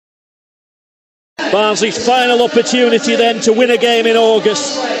Barnsley's final opportunity then to win a game in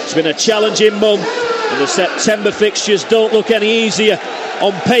August. It's been a challenging month, and the September fixtures don't look any easier,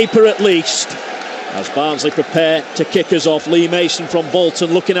 on paper at least. As Barnsley prepare to kick us off, Lee Mason from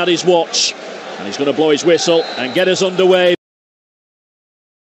Bolton looking at his watch, and he's going to blow his whistle and get us underway.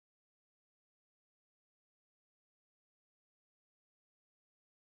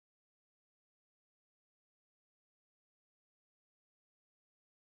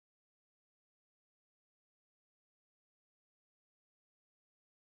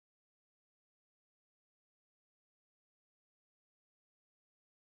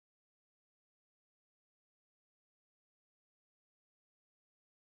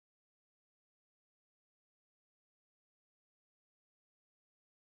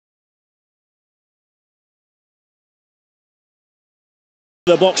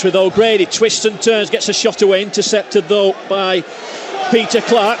 The box with O'Grady, twists and turns, gets a shot away, intercepted though by Peter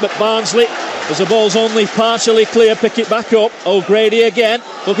Clark, but Barnsley, as the ball's only partially clear, pick it back up. O'Grady again,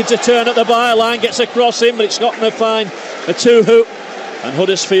 looking to turn at the byline, gets a cross in, but it's not going to find a two-hoop, and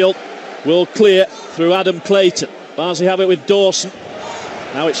Huddersfield will clear through Adam Clayton. Barnsley have it with Dawson.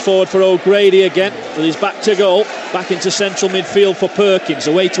 Now it's forward for O'Grady again, with his back to goal, back into central midfield for Perkins,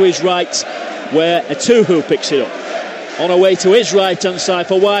 away to his right, where a two-hoop picks it up. On her way to his right-hand side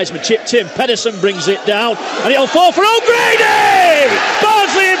for Wiseman, chipped in, Pedersen brings it down, and it'll fall for O'Grady!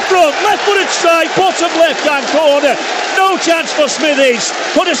 Barnsley in front, left-footed strike, bottom left-hand corner, no chance for Smithies.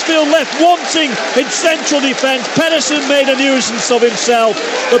 Huddersfield left wanting in central defence. Pedersen made a nuisance of himself.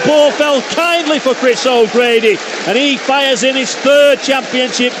 The ball fell kindly for Chris O'Grady, and he fires in his third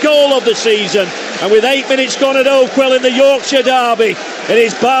championship goal of the season. And with 8 minutes gone at Oakwell in the Yorkshire derby, it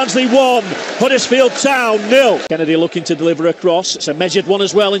is Barnsley 1, Huddersfield Town 0. Kennedy looking to deliver a cross. It's a measured one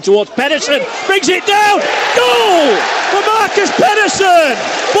as well in towards Pedersen. Brings it down. Goal for Marcus Pedersen.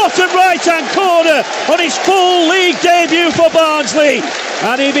 Bottom right-hand corner on his full league debut for Barnsley.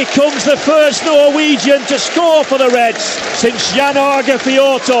 And he becomes the first Norwegian to score for the Reds since Jan Åge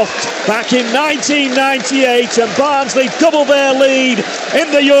Fjørtoft back in 1998. And Barnsley double their lead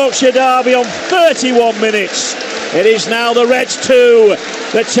in the Yorkshire derby on 31 minutes. It is now the Reds 2,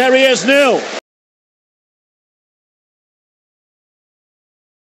 the Terriers 0.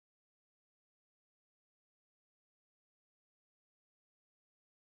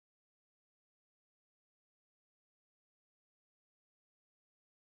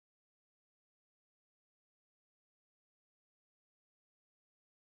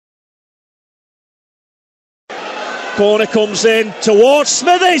 Corner comes in towards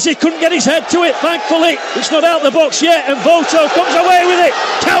Smithies. He couldn't get his head to it, thankfully. It's not out the box yet, and Voto comes away with it.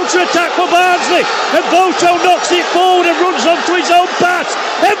 Counter-attack for Barnsley, and Voto knocks it forward and runs onto his own pass.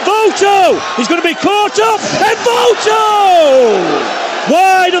 And Voto! He's going to be caught up, and Voto!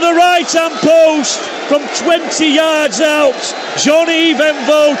 Wide of the right-hand post from 20 yards out. Jean-Yves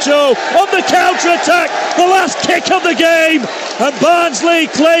Voto on the counter-attack, the last kick of the game. And Barnsley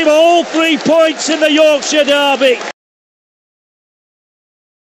claim all 3 points in the Yorkshire derby.